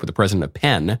Harvard showed up with the president of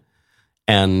Penn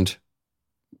and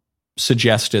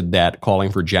suggested that calling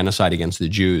for genocide against the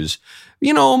Jews,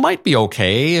 might be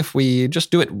okay if we just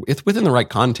do it within the right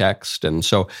context. And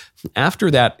so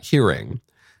after that hearing,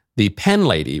 the Penn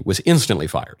lady was instantly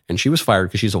fired. And she was fired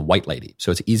because she's a white lady. So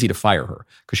it's easy to fire her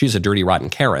because she's a dirty, rotten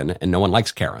Karen, and no one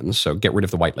likes Karens. So get rid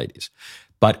of the white ladies.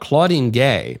 But Claudine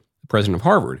Gay, the president of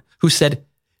Harvard, who said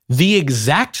the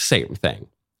exact same thing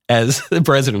as the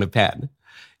president of Penn,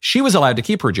 she was allowed to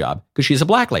keep her job because she's a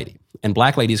black lady. And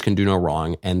black ladies can do no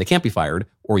wrong, and they can't be fired,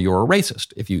 or you're a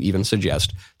racist if you even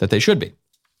suggest that they should be.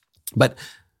 But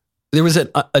there was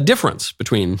a difference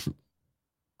between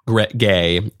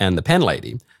Gay and the Penn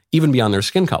lady, even beyond their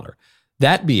skin color.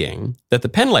 That being that the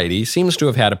Penn lady seems to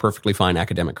have had a perfectly fine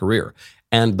academic career.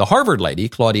 And the Harvard lady,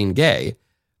 Claudine Gay,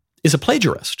 is a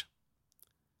plagiarist.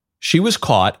 She was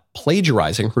caught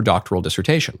plagiarizing her doctoral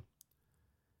dissertation.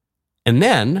 And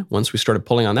then, once we started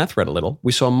pulling on that thread a little,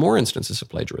 we saw more instances of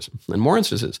plagiarism and more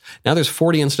instances. Now there's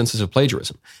 40 instances of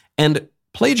plagiarism. And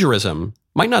plagiarism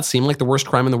might not seem like the worst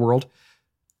crime in the world.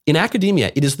 In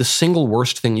academia, it is the single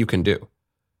worst thing you can do.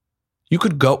 You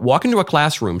could walk into a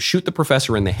classroom, shoot the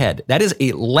professor in the head. That is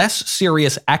a less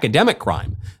serious academic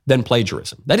crime than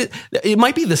plagiarism. It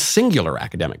might be the singular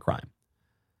academic crime.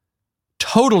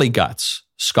 Totally guts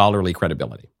scholarly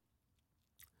credibility.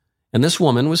 And this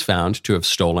woman was found to have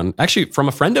stolen, actually from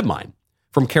a friend of mine,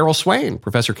 from Carol Swain.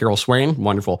 Professor Carol Swain,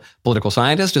 wonderful political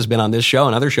scientist, has been on this show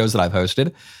and other shows that I've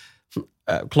hosted.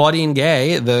 Claudine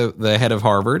Gay, the head of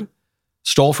Harvard,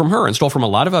 stole from her and stole from a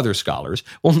lot of other scholars.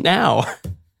 Well, now,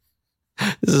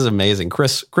 this is amazing.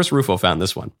 Chris Rufo found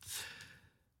this one.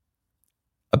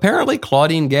 Apparently,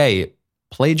 Claudine Gay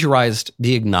plagiarized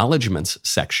the acknowledgments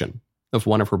section of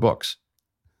one of her books.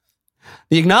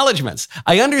 The acknowledgments.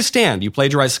 I understand you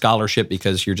plagiarize scholarship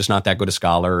because you're just not that good a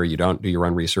scholar, or you don't do your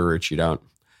own research, you're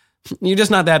just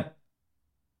not that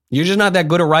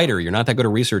good a writer, you're not that good a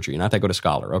researcher, you're not that good a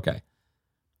scholar. Okay.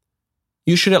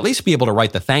 You should at least be able to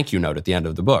write the thank you note at the end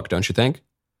of the book, don't you think?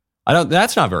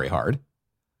 That's not very hard.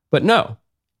 But no.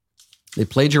 They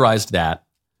plagiarized that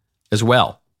as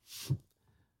well.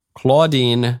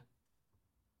 Claudine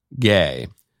Gay.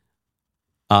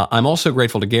 I'm also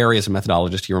grateful to Gary as a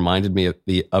methodologist. He reminded me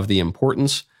of the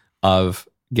importance of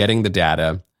getting the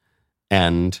data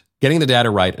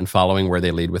right and following where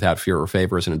they lead without fear or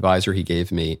favor. As an advisor, he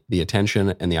gave me the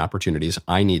attention and the opportunities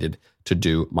I needed to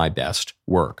do my best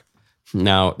work.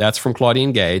 Now, that's from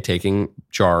Claudine Gay, Taking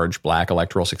Charge, Black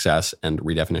Electoral Success, and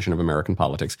Redefinition of American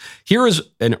Politics. Here is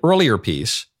an earlier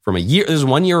piece from this is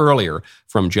 1 year earlier,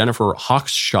 from Jennifer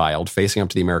Hochschild, Facing Up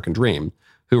to the American Dream,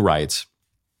 who writes,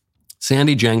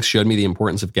 Sandy Jenks showed me the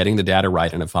importance of getting the data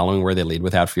right and of following where they lead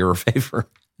without fear or favor.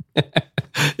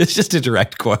 It's just a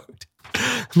direct quote.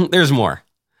 There's more.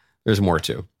 There's more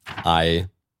too.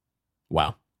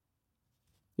 Wow.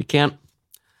 You can't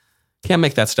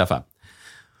make that stuff up.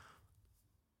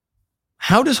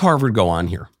 How does Harvard go on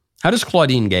here? How does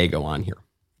Claudine Gay go on here?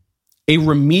 A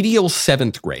remedial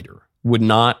seventh grader would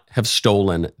not have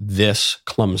stolen this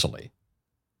clumsily.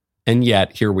 And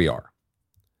yet, here we are.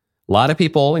 A lot of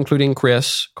people, including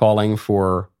Chris, calling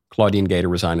for Claudine Gay to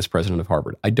resign as president of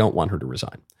Harvard. I don't want her to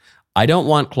resign. I don't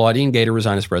want Claudine Gay to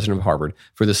resign as president of Harvard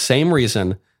for the same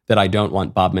reason that I don't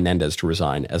want Bob Menendez to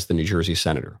resign as the New Jersey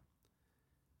senator.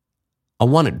 I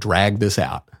want to drag this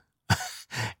out.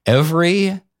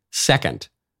 Every second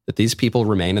that these people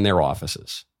remain in their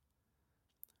offices.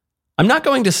 I'm not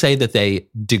going to say that they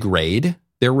degrade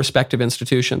their respective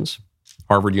institutions,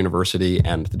 Harvard University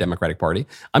and the Democratic Party.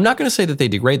 I'm not going to say that they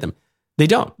degrade them. They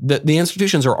don't. The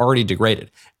institutions are already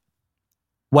degraded.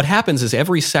 What happens is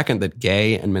every second that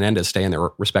Gay and Menendez stay in their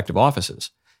respective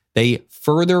offices, they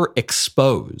further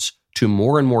expose to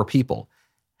more and more people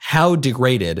how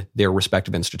degraded their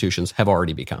respective institutions have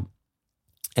already become.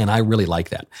 And I really like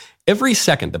that. Every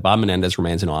second that Bob Menendez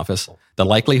remains in office, the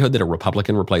likelihood that a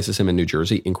Republican replaces him in New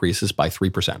Jersey increases by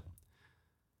 3%.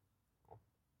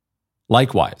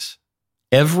 Likewise,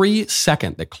 every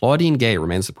second that Claudine Gay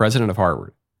remains the president of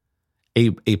Harvard,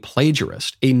 a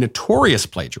plagiarist, a notorious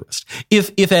plagiarist,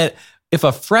 if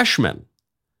a freshman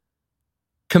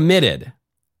committed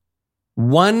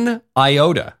 1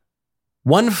 iota,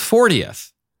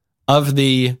 1/40th of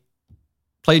the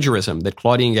plagiarism that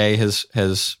Claudine Gay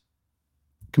has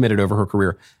committed over her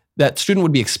career, that student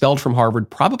would be expelled from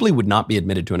Harvard, probably would not be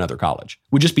admitted to another college,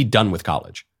 would just be done with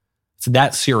college. It's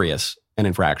that serious an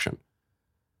infraction.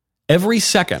 Every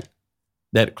second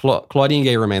that Claudine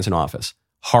Gay remains in office,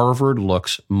 Harvard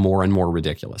looks more and more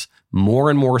ridiculous. More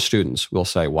and more students will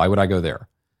say, why would I go there?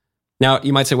 Now,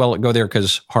 you might say, well, go there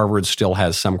because Harvard still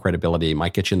has some credibility,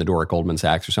 might get you in the door at Goldman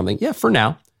Sachs or something. Yeah, for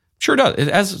now. Sure does. It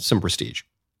has some prestige.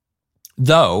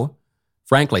 Though,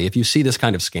 frankly, if you see this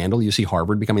kind of scandal, you see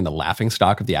Harvard becoming the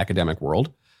laughingstock of the academic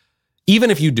world.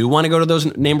 Even if you do want to go to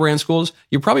those name brand schools,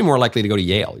 you're probably more likely to go to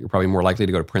Yale. You're probably more likely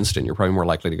to go to Princeton. You're probably more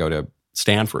likely to go to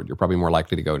Stanford. You're probably more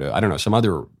likely to go to, I don't know, some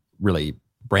other really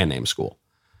brand name school.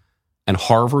 And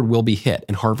Harvard will be hit,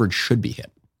 and Harvard should be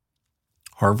hit.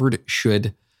 Harvard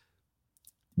should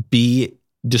be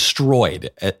destroyed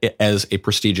as a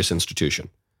prestigious institution.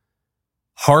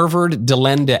 Harvard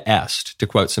delenda est, to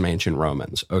quote some ancient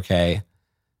Romans, okay?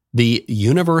 The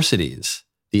universities,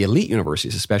 the elite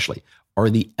universities especially, are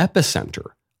the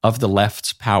epicenter of the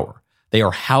left's power. They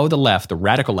are how the left, the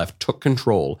radical left, took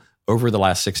control over the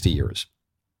last 60 years.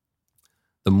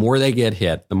 The more they get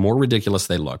hit, the more ridiculous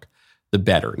they look, the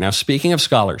better. Now, speaking of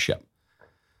scholarship,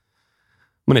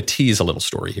 I'm going to tease a little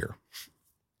story here.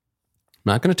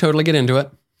 I'm not going to totally get into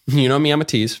it. You know me, I'm a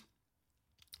tease.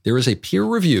 There is a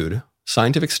peer-reviewed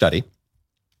scientific study.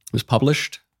 It was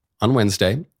published on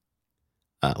Wednesday,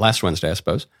 last Wednesday, I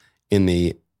suppose, in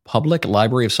the Public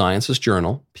Library of Sciences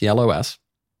Journal, PLOS,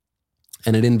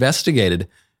 and it investigated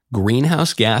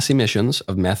greenhouse gas emissions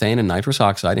of methane and nitrous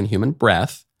oxide in human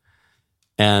breath,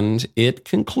 and it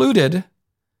concluded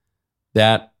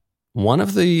that one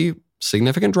of the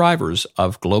significant drivers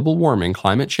of global warming,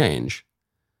 climate change,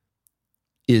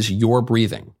 is your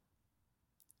breathing.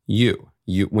 You,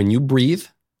 when you breathe,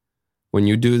 when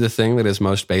you do the thing that is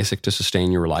most basic to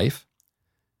sustain your life,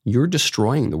 you're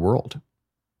destroying the world.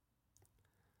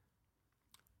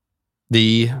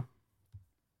 The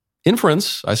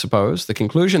inference, I suppose, the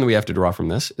conclusion that we have to draw from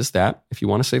this is that if you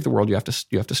want to save the world, you have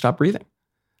to stop breathing.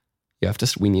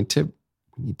 We need to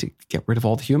get rid of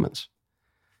all the humans.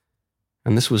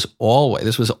 And this was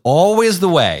always the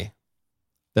way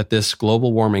that this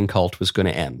global warming cult was going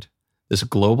to end. This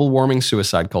global warming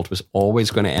suicide cult was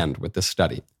always going to end with this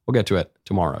study. We'll get to it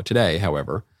tomorrow. Today,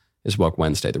 however, is Woke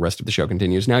Wednesday. The rest of the show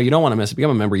continues. Now, you don't want to miss it.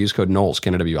 Become a member. Use code Knowles,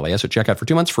 KNWLAS, at checkout for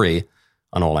 2 months free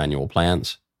on all annual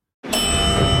plans.